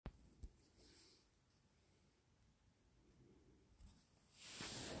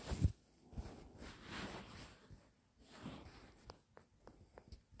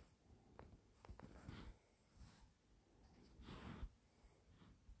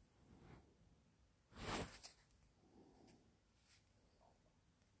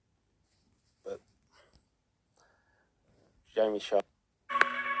Jamie Sharp.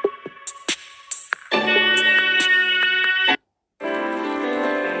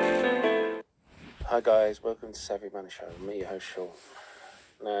 Hi guys, welcome to Savvy Money Show. Me, your host Sean.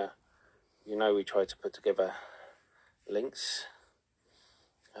 Now, you know we try to put together links,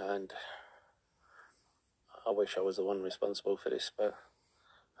 and I wish I was the one responsible for this, but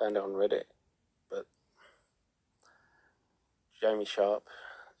I found it on Reddit. But Jamie Sharp,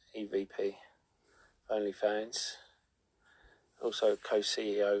 EVP, OnlyFans, also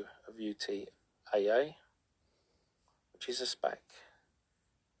co-CEO of UTAA, which is a SPAC.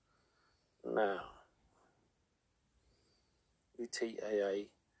 Now, UTAA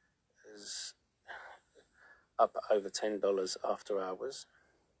is up over $10 after hours,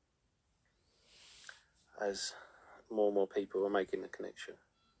 as more and more people are making the connection.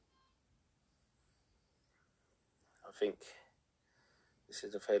 I think this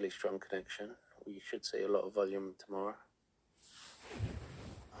is a fairly strong connection. We should see a lot of volume tomorrow.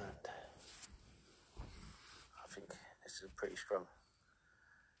 And I think this is pretty strong.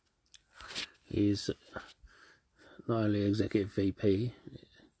 He's not only Executive VP,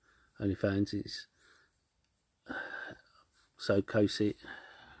 OnlyFans, he's also co-CEO.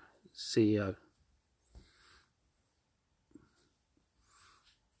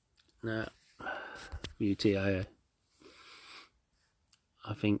 Now, UTAA,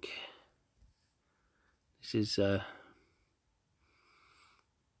 I think this is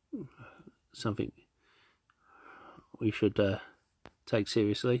something we should take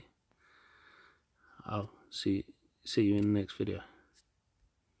seriously. I'll see you in the next video.